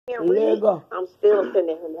really, I'm still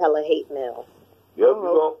sending him hella hate mail. Yep,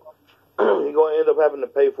 he gonna end up having to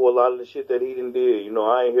pay for a lot of the shit that he done did. You know,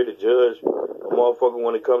 I ain't here to judge a motherfucker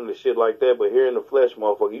when it comes to shit like that, but here in the flesh,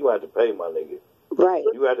 motherfucker, you gonna have to pay, my nigga. Right.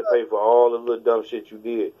 You have to pay for all the little dumb shit you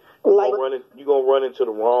did. You gonna run into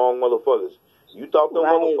the wrong motherfuckers. You thought them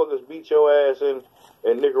motherfuckers beat your ass in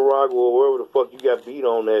Nicaragua or wherever the fuck you got beat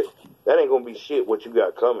on that ain't gonna be shit what you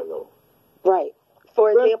got coming though. Right.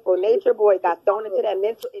 For example, Nature Boy got thrown into that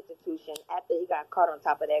mental institution after he got caught on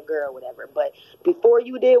top of that girl or whatever. But before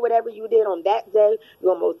you did whatever you did on that day, you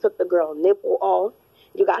almost took the girl's nipple off.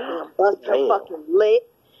 You got him bust her fucking lip.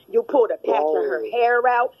 You pulled a patch of her hair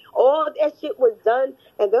out. All that shit was done,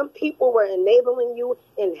 and them people were enabling you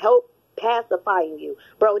and help pacifying you.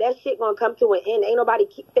 Bro, that shit gonna come to an end. Ain't nobody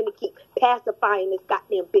finna keep pacifying this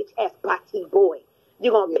goddamn bitch-ass Bati boy.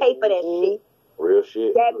 You gonna pay for that shit. Real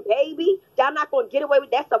shit. That baby, y'all not gonna get away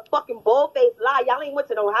with. That's a fucking bull-faced lie. Y'all ain't went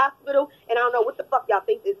to no hospital, and I don't know what the fuck y'all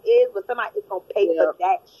think this is, but somebody is gonna pay for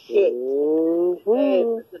that shit.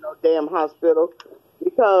 To no damn hospital.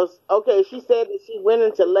 Because, okay, she said that she went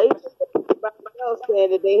into labor. Everybody else said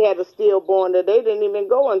that they had a stillborn, that they didn't even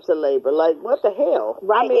go into labor. Like, what the hell?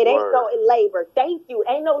 Right, it ain't no labor. Thank you.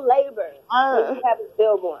 Ain't no labor when you have a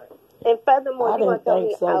stillborn. And furthermore, you gonna tell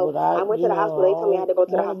me, I went to the hospital. They told me I had to go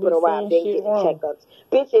to the hospital while I didn't get checkups.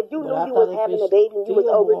 Bitch, if you knew you was having a baby and you was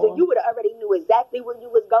over, you would have already knew exactly where you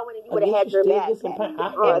was going and you would have had your back. And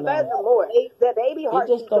furthermore, the baby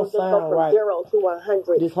heartbeat don't just go from 0 to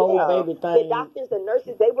 100. This whole baby thing. The doctors and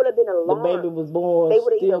nurses, they would have been alarmed. The baby was born. They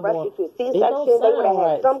would have either rushed you to C-section. They would have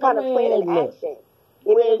had some kind of plan of action.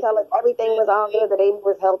 You didn't tell us everything was all good, the baby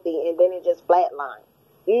was healthy, and then it just flatlined.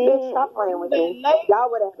 Bitch, stop playing with me. Y'all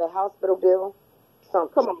would have the hospital bill.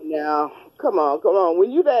 Something. Come on now. Come on.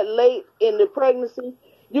 When you that late in the pregnancy,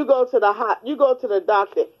 you go to the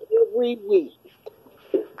doctor every week.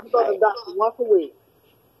 You go to the doctor once a week.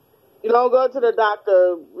 You don't go to the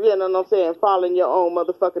doctor, you know what I'm saying, following your own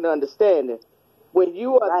motherfucking understanding. When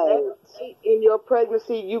you are that late in your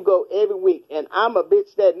pregnancy, you go every week. And I'm a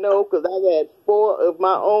bitch that know, because I had 4 of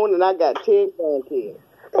my own and I got 10 grandkids.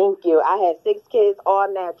 Thank you. I had 6 kids, all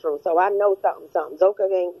natural, so I know something. Zoka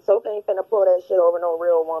ain't finna pull that shit over no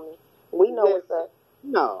real woman. We know what's up.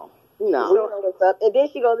 No. We know what's up. And then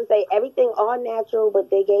she goes to say everything all natural, but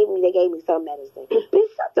they gave me some medicine. Bitch,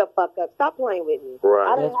 shut the fuck up. Stop playing with me. Right.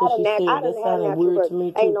 I didn't have natural birth.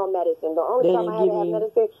 Ain't no medicine. The only time I had to have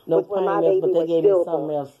medicine was when my baby was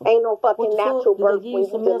stillborn. Ain't no fucking natural birth when you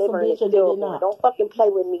delivering a stillborn. Don't fucking play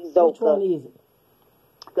with me, Zoka. Which one is it?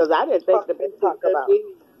 Because I didn't think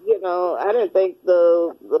I didn't think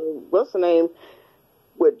the what's the name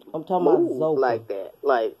would I'm talking about Zoka. Like that.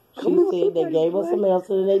 Like she said they gave us some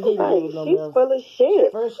medicine and they didn't give us no medicine. She's full of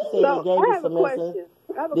shit. First she said they gave us some medicine.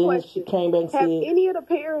 Then she came back and said, have any of the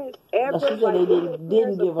parents ever, she said they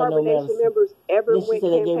didn't give her no medicine. Members ever then she went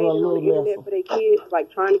said they gave her a campaigning on little the internet medicine for their kids, like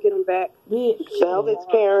trying to get them back? Velvet's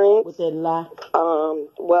parents. With that lie.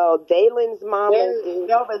 Well, Dalen's mom did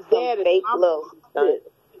Velvet's dad some fake little stunt.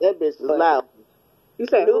 That bitch is loud. You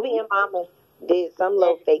said Nubian mama did some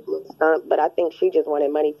little fake little stunt, but I think she just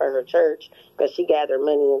wanted money for her church because she gathered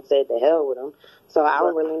money and said the hell with them. So I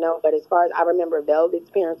don't really know. But as far as I remember, Velvet's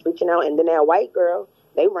parents reaching out, and then that white girl,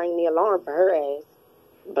 they rang the alarm for her ass.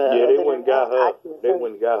 But yeah, they went and got her. They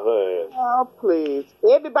went and got her ass. Oh, please.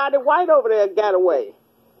 Everybody white over there got away.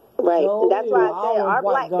 Right. And that's why I said our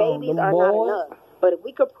black babies are not enough. But if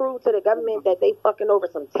we could prove to the government that they fucking over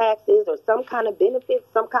some taxes or some kind of benefits,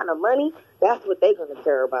 some kind of money, that's what they're going to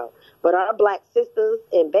care about. But our black sisters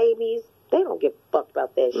and babies, they don't give a fuck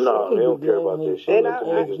about that shit. No, they don't care about that shit.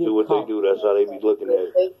 They just do what they do. That's how they be looking at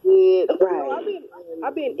it. They did. Right.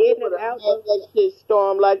 I've been in and out of that shit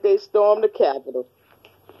storm like they stormed the Capitol.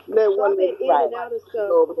 They want to in and out of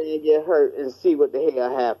stuff over there and get hurt and see what the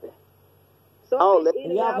hell happened. So y'all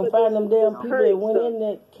can find them damn people that went in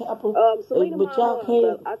that Capitol, but y'all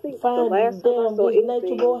can't find them damn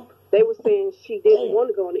Nature Boy. They were saying she didn't want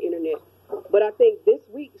to go on the internet. But I think this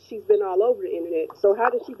week she's been all over the internet. So how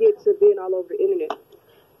did she get to being all over the internet?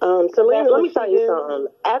 Selena, let me tell you something.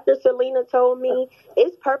 After Selena told me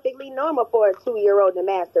it's perfectly normal for a 2-year-old to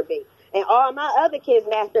masturbate. And all my other kids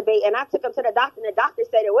masturbate, and I took them to the doctor, and the doctor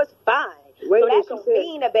said it was fine. So that don't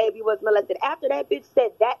mean the baby was molested. After that bitch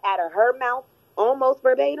said that out of her mouth, almost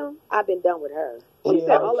verbatim, I've been done with her. She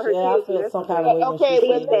said all of her I kids feel some masturbate. kind of way when Okay, she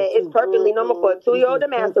She but said it's perfectly normal for a 2-year-old to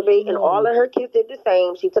masturbate, and all of her kids did the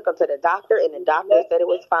same. She took them to the doctor, and the doctor said it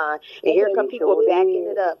was fine. And here come people backing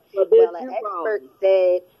it up. But Well, bitch, an you expert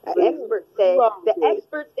wrong. said, wrong, the bitch.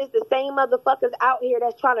 experts is the same motherfuckers out here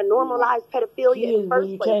that's trying to normalize pedophilia in Kids, the when first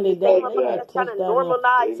you place. change The their same diet, they motherfuckers got that's trying to touchdowns.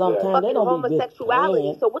 normalize Sometimes they fucking don't be just homosexuality.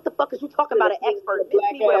 playing. So what the fuck is you talking about an expert? Bitch,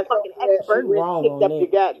 Black me with a ass fucking over there, expert. She wrong picked on up that.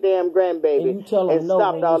 your goddamn And grandbaby you tell them and no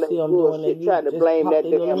stopped when all you that see them doing bullshit, that. trying You to just blame pop that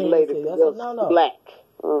their little damn hand and lady say, for that's your no. black.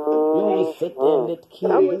 You don't just sit there and let the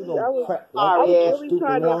kids I do. was You gonna crap like I was Sorry, that, ass. really stupid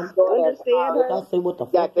trying to woman. understand her. I say what the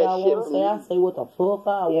Got fuck that y'all shit want to from say. I you. say what the fuck I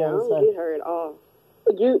Yeah, I want to don't say. get her at all.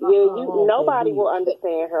 Nobody will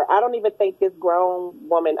understand her. I don't even think this grown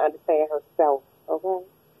woman understands herself. Okay,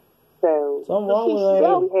 so Something wrong She's with her.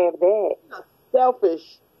 there we have that.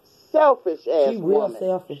 Selfish ass She real woman.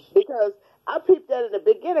 selfish. Because I peeped that in the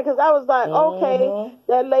beginning because I was like, okay,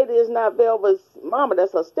 that lady is not Velva's mama.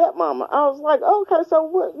 That's her stepmama. I was like, okay, so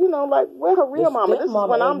what? You know, like where her real mama? This is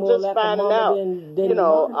when I'm just finding out. You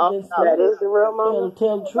know, That is the real mama.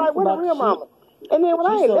 Tell the like truth where the about real the mama? And then when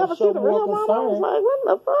I ain't never seen the real mama, I was like, what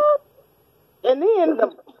the fuck? And then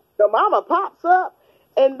the mama pops up.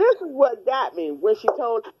 And this is what got me when she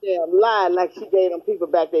told the damn lie like she gave them people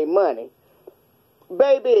back their money.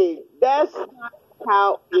 Baby, that's not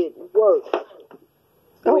how it works.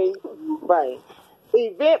 Right.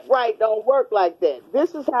 Eventbrite don't work like that.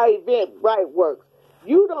 This is how Eventbrite works.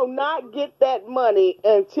 You do not get that money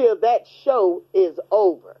until that show is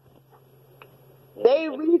over. They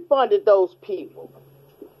refunded those people.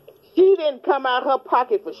 She didn't come out her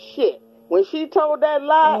pocket for shit. When she told that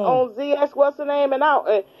lie on ZS, what's her name, and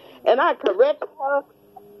I corrected her,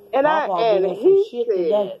 and he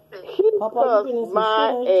said, he cussed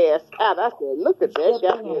my ass out. I said, look at that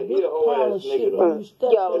guy. He a whole ass nigga though.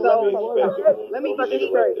 Let me get this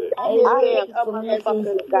straight.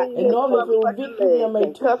 And normally if it was Vicky, we done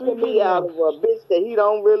made 2-3 me out of a bitch that he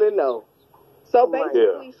don't really know. So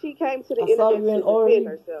basically, she came to the internet to defend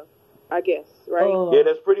herself, I guess, right? Yeah,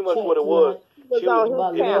 that's pretty much what it was. She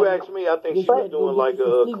was, if you ask me, I think she was doing like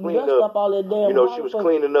a clean up. You know, she was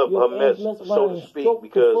cleaning up her mess, so to speak,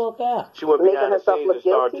 because she went behind the scenes and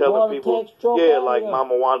started telling people, yeah, like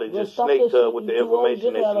Mama Wanda just snaked her with the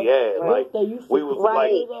information that she had. Like we was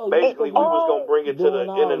like, basically we was gonna bring it to the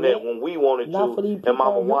internet when we wanted to, and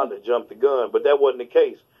Mama Wanda jumped the gun, but that wasn't the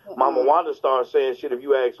case. Mama Wanda started saying shit, if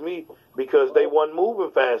you ask me, because they wasn't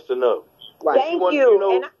moving fast enough. Thank you. You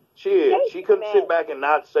know, she couldn't sit back and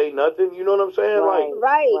not say nothing. You know what I'm saying?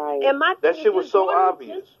 Right. And my that shit was so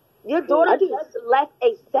obvious. Your daughter just left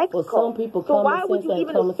a sex cult. Some people so why would you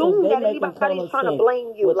even assume that anybody's trying to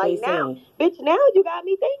blame you? Like now, bitch, now you got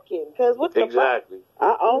me thinking. Because what the fuck?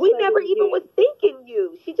 We never even was thinking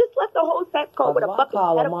you. She just left the whole sex cult with a fucking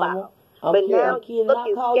pedophile. But now you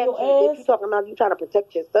looking sketchy, bitch. You talking about you trying to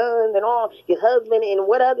protect your sons and all, your husband and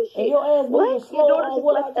what other shit. And your ass what? Your daughter just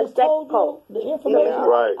left a sex cult. The information.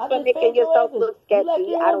 Right. You're making yourself look sketchy.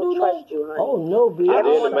 I don't trust you, honey. Oh, no, bitch. And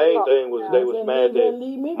then the main thing was they was mad that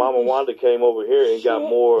Mama Wanda came over here and got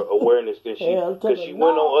more awareness than she, because she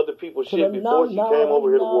went on other people's shit before she came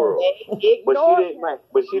over here to the world.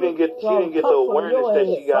 But she didn't get the awareness that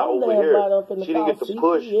she got over here. She didn't get the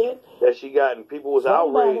push that she got, and people was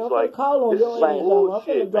outraged like, this is some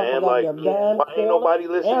bullshit, man. Like, why ain't nobody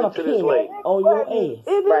listening to this lady? On your ass.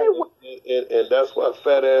 And that's why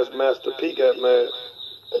fat ass Master P got mad.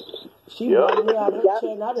 She brought me out of that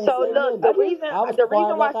chain. I didn't so say look, nothing. the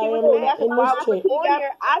reason why she was mad is why I was on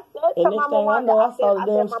here. I said to Mama Wanda, I said,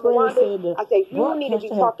 Mama Wanda, I said, you need to be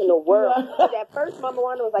talking the world. Because at first Mama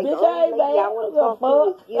Wanda was like, the only lady I want to talk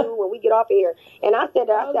to is you when we get off of here. And I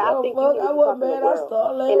said, I think you need to be talking the world.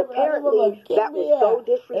 And apparently that was so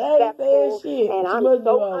disrespectful. And I'm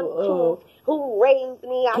so untrue. Who raised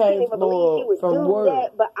me? I can't even believe she would do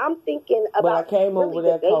that. But I'm thinking about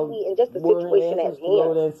really the baby and just the situation at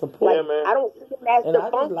hand. Like, I don't see him as the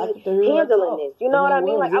funky handling this. You know what I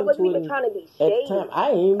mean? Like, I wasn't even trying to be shady.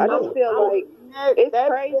 I just feel like it's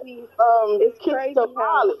crazy. It's crazy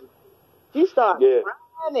how she started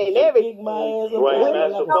crying and everything. Right,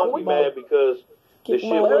 Master Funky mad because the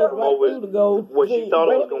shit was from over when she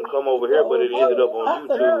thought it was gonna come over here, but it ended up on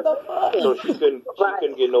YouTube, so she couldn't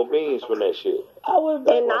get no beans from that shit.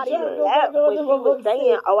 And not even that, when she was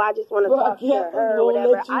saying, "Oh, I just want to talk to her," or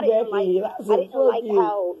whatever. I didn't like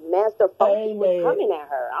how Master Funky was coming at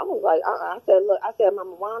her. I was like, I said,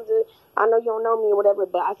 Mama Wanda, I know you don't know me or whatever,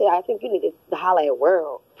 but I said, I think you need to holler at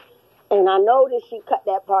World. And I know that she cut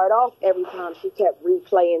that part off every time she kept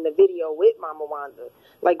replaying the video with Mama Wanda.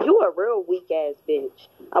 Like, you a real weak ass bitch.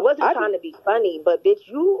 I wasn't trying to be funny, but bitch,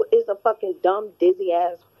 you is a fucking dumb, dizzy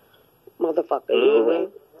ass motherfucker.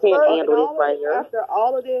 Mm-hmm. You can't handle this right here. After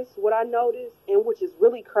all of this, what I noticed, and which is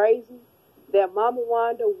really crazy, that Mama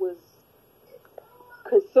Wanda was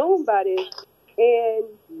consumed by this, and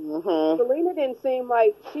Selena didn't seem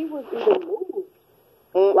like she was even moved.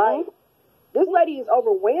 Like, this lady is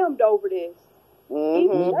overwhelmed over this.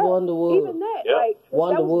 Even that, yep. like,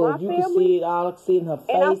 Wonder Woman, you can see it all, see in her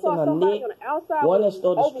face and her neck. One that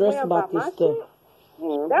started stressing about this stuff.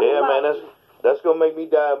 Yeah, man, that's gonna make me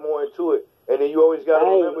dive more into it. And then you always gotta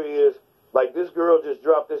remember is like this girl just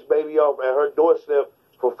dropped this baby off at her doorstep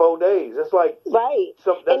for 4 days. It's like that's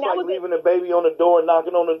like leaving a baby on the door and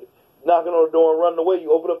knocking on the door and running away.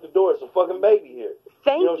 You open up the door, it's a fucking baby here.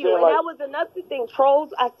 Thank you. And that was another thing.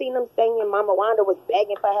 Trolls, I seen them saying Mama Wanda was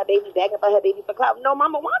begging for her baby for clout. No,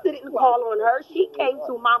 Mama Wanda didn't call on her. She came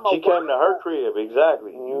to Mama Wanda. She came to her crib,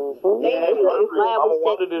 exactly. Mama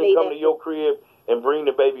Wanda didn't come to your crib and bring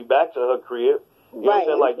the baby back to her crib. You know what I'm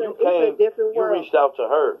saying? Like, you came, you reached out to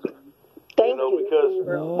her. Thank you. Because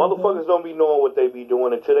motherfuckers don't be knowing what they be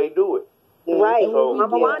doing until they do it. Right. So,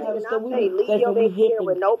 Mama Wanda did not say leave your baby here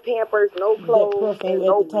with no Pampers, no clothes, and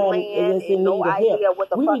no plan, and no idea what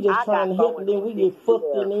the fuck I got. We just trying to help, and then we get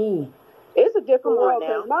fucked in the end. It's a different world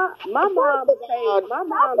because my mom said, I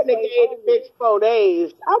would have gave the bitch 4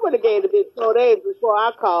 days. I would have gave the bitch 4 days before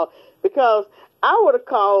I called because I would have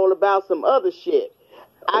called about some other shit.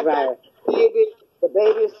 I got the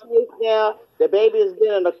baby is sick now. The baby has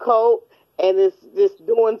been in a cult and is just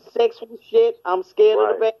doing sexual shit. I'm scared of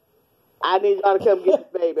the baby. I need y'all to come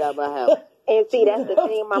get the baby out of my house. And see, that's the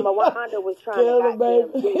thing. Mama Wanda was trying to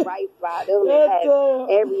do right by them and have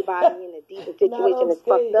everybody in a decent situation. It's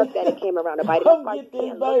fucked up that it came around the body. That's why you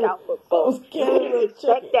can't look out for folks. You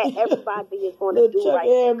expect that everybody is going to do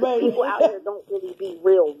right. People out here don't really be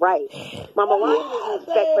real right. Mama Wanda didn't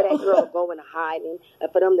expect for that girl to go into hiding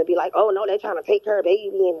and for them to be like, oh, no, they're trying to take her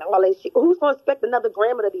baby and all that shit. Who's going to expect another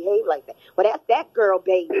grandma to behave like that? Well, that's that girl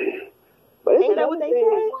baby. But ain't that what they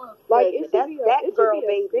said? Like, that's that girl,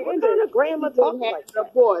 baby. What kind of grandma talking like that?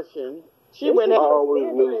 Abortion. I always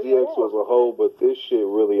knew ZX was a hoe, but this shit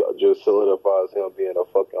really just solidifies him being a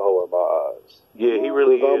fucking hoe in my eyes. Yeah, he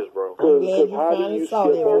really is, bro. Because how do you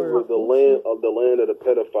skip over the land of the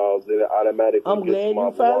pedophiles that automatically I'm glad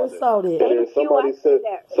you finally saw that. And then somebody said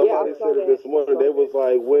it this morning. They was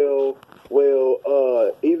like, well,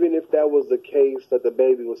 even if that was the case that the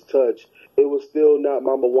baby was touched, it was still not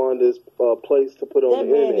Mama Wanda's place to put on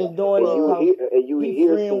the internet. And you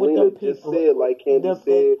hear Selena just said, like Candy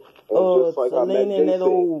said, just like I met Jay said,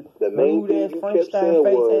 the main thing you kept saying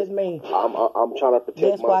was, I'm trying to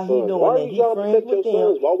protect my son. Why are you trying to protect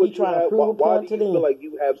your sons? Why do you feel like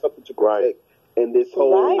you have something to protect in this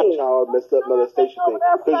whole child messed up molestation thing?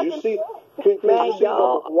 Because you see, Wanda's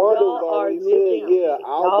already said,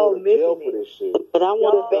 I'll go to jail for this shit. But I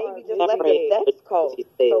want to baby just left the sex code.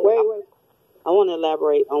 Wait. I want to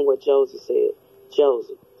elaborate on what Josie said.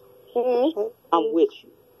 Josie, I'm with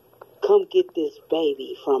you. Come get this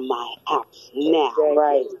baby from my house now.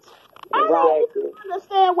 Right. I don't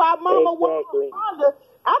understand why Mama Wanda.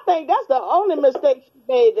 I think that's the only mistake she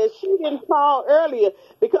made, that she didn't call earlier.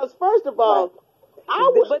 Because first of all,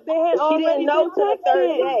 but they had already know till the third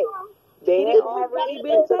day. They had already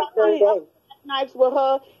been texting nights with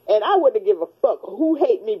her, and I wouldn't give a fuck who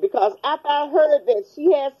hate me, because after I heard that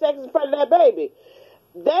she had sex in front of that baby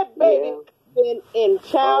been in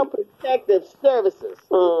child protective services.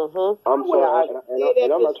 I'm sorry,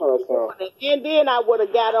 and I'm not trying to sound. And then I would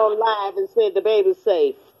have got on live and said the baby's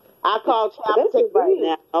safe. I called child protective right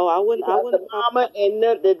now. Oh, I wouldn't. The mama and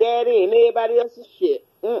the daddy and everybody else's shit.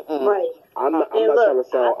 Right. I'm not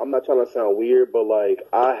trying to sound weird, but like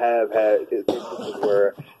I have had instances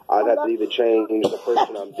where I'd have to either change the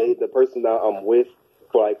person I'm dating, the person that I'm with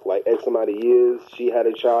for like X amount of years. She had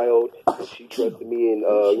a child, and she trusted me in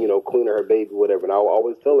cleaning her baby, whatever. And I will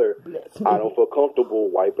always tell her I don't feel comfortable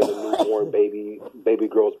wiping a newborn baby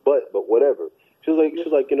girl's butt, but whatever. She's like,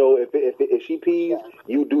 if she pees,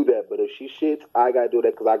 you do that. But if she shits, I gotta do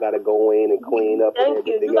that because I gotta go in and clean up and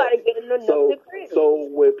everything you gotta get in the So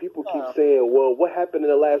when people keep saying, well, what happened in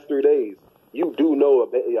the last 3 days? You do know a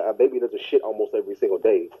baby does a shit almost every single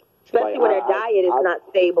day. Especially when their diet is not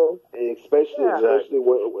stable. Especially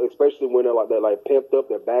when they're like pimped up,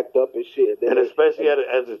 they're backed up and shit. And especially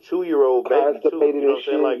as a 2-year-old baby too. You know what I'm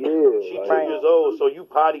saying? Like she's 2 years old, so you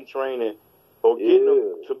potty training. Or getting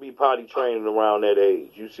them to be potty training around that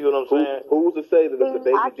age. You see what I'm saying? Who's to say that if the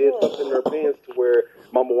baby did something in her pants to where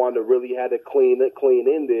Mama Wanda really had to clean in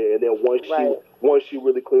there, and then once she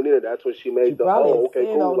really cleaned it, that's when she made the okay,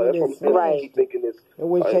 cool. That's what I'm saying. Right. I keep thinking this. And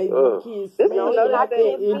when like, kids smash like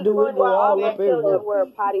that, it do it go all up everywhere. Were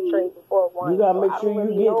potty trained before one. You gotta make sure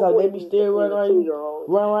you get, cause they be still running around.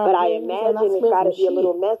 But I imagine it's gotta be a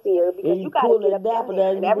little messier because you gotta get up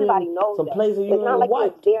there and everybody knows that. It's not like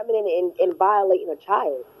you're examining and violating a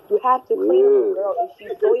child. You have to clean up a girl if she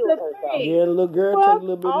soils herself. Yeah, the little girl take a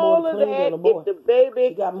little bit more to clean than a boy. If the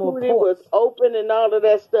baby was open and all of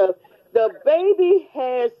that stuff, the baby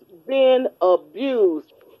has been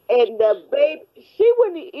abused. And the baby, she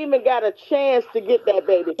wouldn't even got a chance to get that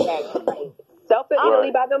baby back.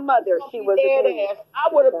 Self-admittedly by the mother, she was dead ass.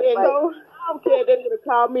 I would have been, I don't care if they would have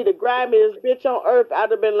called me the grimiest bitch on earth.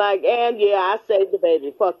 I'd have been like, and yeah, I saved the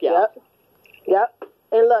baby. Fuck y'all. Yep.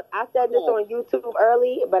 And look, I said this on YouTube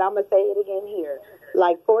early, but I'm going to say it again here.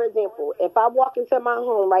 Like, for example, if I walk into my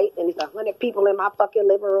home, right, and there's 100 people in my fucking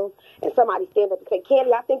living room, and somebody stand up and say,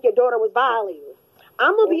 Candy, I think your daughter was violated.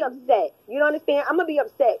 I'm going to be upset. You know understand? I'm going to be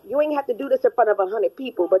upset. You ain't have to do this in front of 100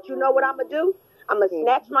 people, but you know what I'm going to do? I'm going to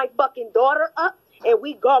snatch my fucking daughter up, and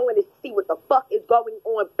we going to see what the fuck is going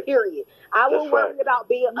on, period. I will worry about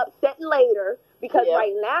being upset later, because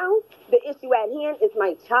right now, the issue at hand is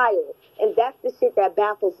my child. And that's the shit that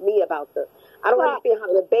baffles me about this. I don't understand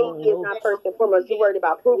how the baby is not first and foremost. You're worried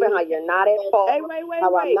about proving how you're not at fault,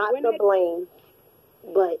 how I'm not to blame.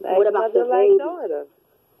 But what about the baby? Daughter?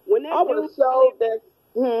 When that I would have showed that.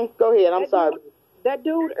 Go ahead. I'm sorry. That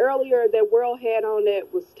dude earlier that World had on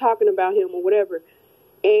that was talking about him or whatever.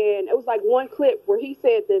 And it was like one clip where he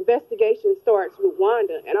said the investigation starts with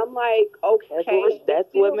Wanda. And I'm like, okay. That's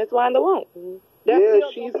what Miss Wanda wants.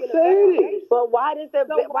 She said it. But why does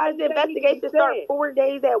the investigation start 4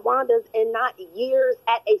 days at Wanda's and not years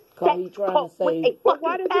at a sex cult with a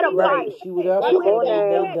fucking pedophile? Right. She was there before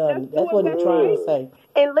they done. That's what they're trying to say.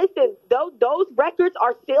 And listen, those records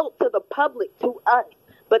are sealed to the public, to us.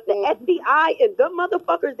 But the FBI and them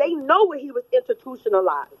motherfuckers, they know where he was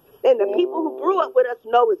institutionalized. And the people who grew up with us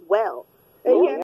know as well. And